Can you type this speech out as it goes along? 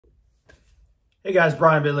Hey guys,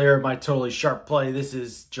 Brian Bitler here, my Totally Sharp Play. This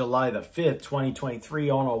is July the 5th, 2023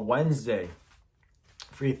 on a Wednesday.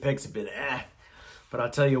 Free picks have been but I'll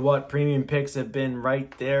tell you what, premium picks have been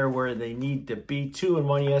right there where they need to be.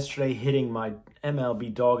 2-1 yesterday, hitting my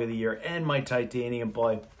MLB Dog of the Year and my Titanium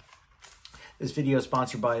play. This video is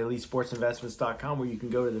sponsored by EliteSportsInvestments.com, where you can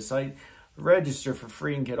go to the site, register for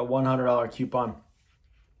free, and get a $100 coupon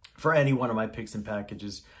for any one of my picks and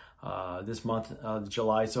packages. This month,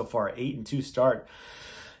 July so far, 8-2 start.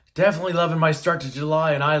 Definitely loving my start to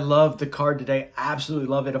July, and I love the card today. Absolutely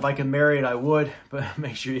love it. If I could marry it, I would, but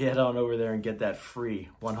make sure you head on over there and get that free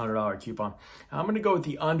 $100 coupon. I'm going to go with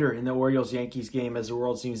the under in the Orioles-Yankees game, as the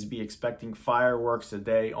world seems to be expecting fireworks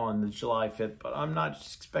today on the July 5th, but I'm not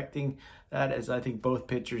expecting that, as I think both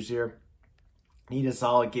pitchers here need a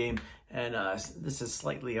solid game, and this is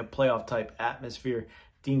slightly a playoff type atmosphere.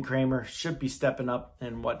 Dean Kramer should be stepping up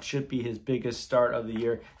in what should be his biggest start of the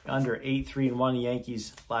year. Under 8-3-1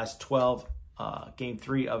 Yankees last 12, game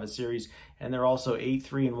 3 of a series, and they're also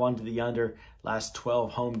 8-3-1 to the under last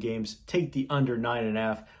 12 home games. Take the under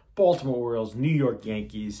 9.5. Baltimore Orioles, New York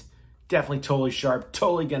Yankees. Definitely totally sharp,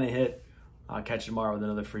 totally gonna hit. I'll catch you tomorrow with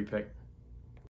another free pick.